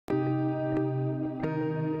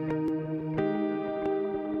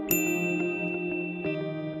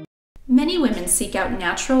Many women seek out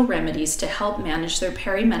natural remedies to help manage their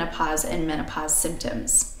perimenopause and menopause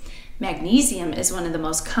symptoms. Magnesium is one of the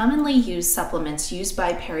most commonly used supplements used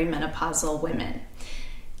by perimenopausal women.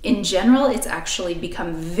 In general, it's actually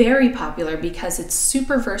become very popular because it's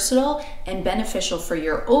super versatile and beneficial for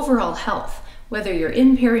your overall health, whether you're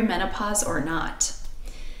in perimenopause or not.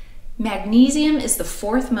 Magnesium is the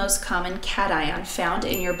 4th most common cation found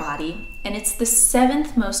in your body, and it's the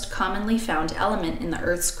 7th most commonly found element in the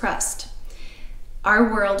Earth's crust.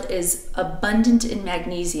 Our world is abundant in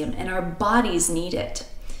magnesium, and our bodies need it.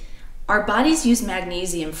 Our bodies use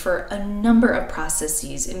magnesium for a number of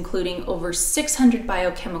processes, including over 600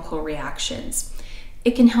 biochemical reactions.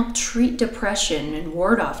 It can help treat depression and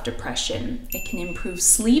ward off depression. It can improve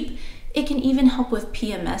sleep. It can even help with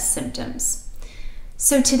PMS symptoms.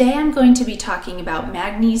 So today I'm going to be talking about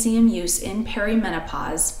magnesium use in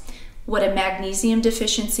perimenopause, what a magnesium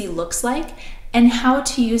deficiency looks like, and how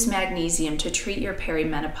to use magnesium to treat your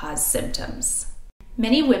perimenopause symptoms.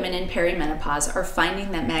 Many women in perimenopause are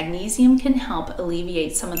finding that magnesium can help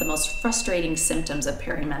alleviate some of the most frustrating symptoms of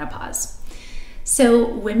perimenopause. So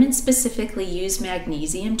women specifically use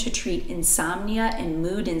magnesium to treat insomnia and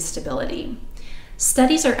mood instability.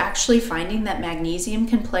 Studies are actually finding that magnesium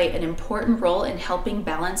can play an important role in helping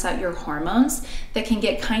balance out your hormones that can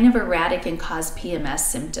get kind of erratic and cause PMS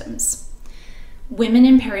symptoms. Women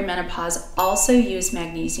in perimenopause also use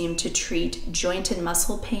magnesium to treat joint and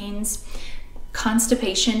muscle pains,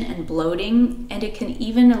 constipation and bloating, and it can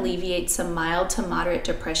even alleviate some mild to moderate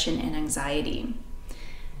depression and anxiety.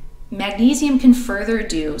 Magnesium can further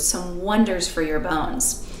do some wonders for your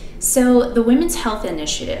bones. So the Women's Health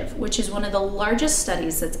Initiative, which is one of the largest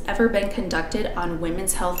studies that's ever been conducted on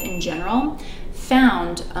women's health in general,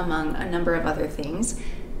 found, among a number of other things,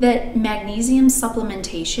 that magnesium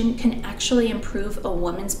supplementation can actually improve a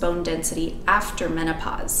woman's bone density after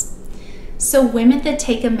menopause. So women that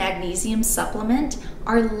take a magnesium supplement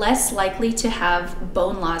are less likely to have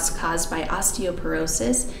bone loss caused by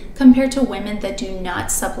osteoporosis compared to women that do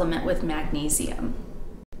not supplement with magnesium.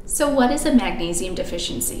 So what is a magnesium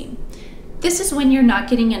deficiency? This is when you're not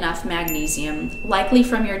getting enough magnesium, likely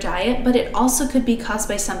from your diet, but it also could be caused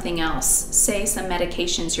by something else, say some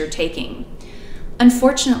medications you're taking.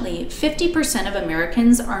 Unfortunately, 50% of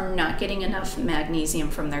Americans are not getting enough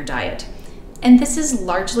magnesium from their diet. And this is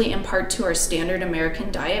largely in part to our standard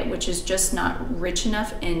American diet, which is just not rich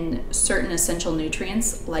enough in certain essential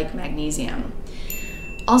nutrients like magnesium.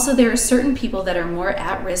 Also, there are certain people that are more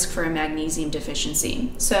at risk for a magnesium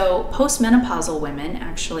deficiency. So postmenopausal women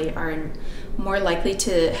actually are more likely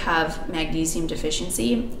to have magnesium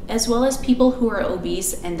deficiency, as well as people who are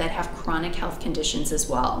obese and that have chronic health conditions as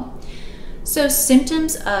well. So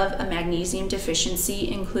symptoms of a magnesium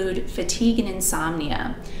deficiency include fatigue and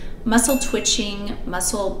insomnia, muscle twitching,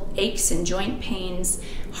 muscle aches and joint pains,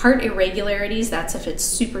 heart irregularities, that's if it's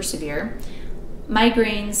super severe,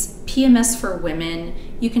 migraines, PMS for women.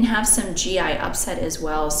 You can have some GI upset as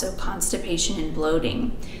well, so constipation and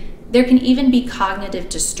bloating. There can even be cognitive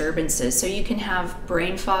disturbances, so you can have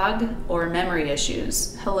brain fog or memory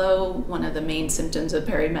issues. Hello, one of the main symptoms of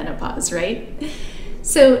perimenopause, right?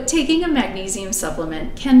 So taking a magnesium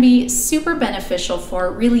supplement can be super beneficial for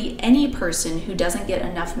really any person who doesn't get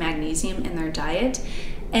enough magnesium in their diet.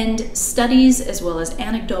 And studies as well as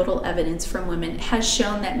anecdotal evidence from women has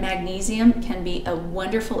shown that magnesium can be a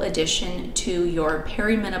wonderful addition to your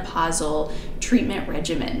perimenopausal treatment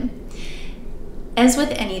regimen. As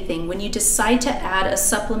with anything, when you decide to add a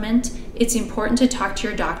supplement, it's important to talk to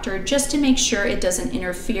your doctor just to make sure it doesn't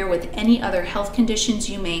interfere with any other health conditions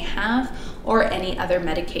you may have or any other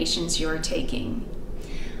medications you're taking.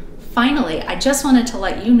 Finally, I just wanted to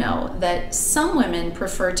let you know that some women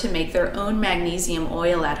prefer to make their own magnesium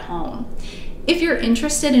oil at home. If you're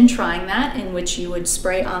interested in trying that, in which you would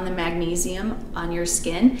spray on the magnesium on your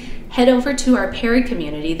skin, head over to our Peri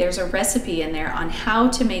community. There's a recipe in there on how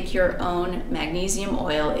to make your own magnesium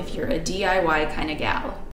oil if you're a DIY kind of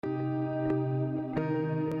gal.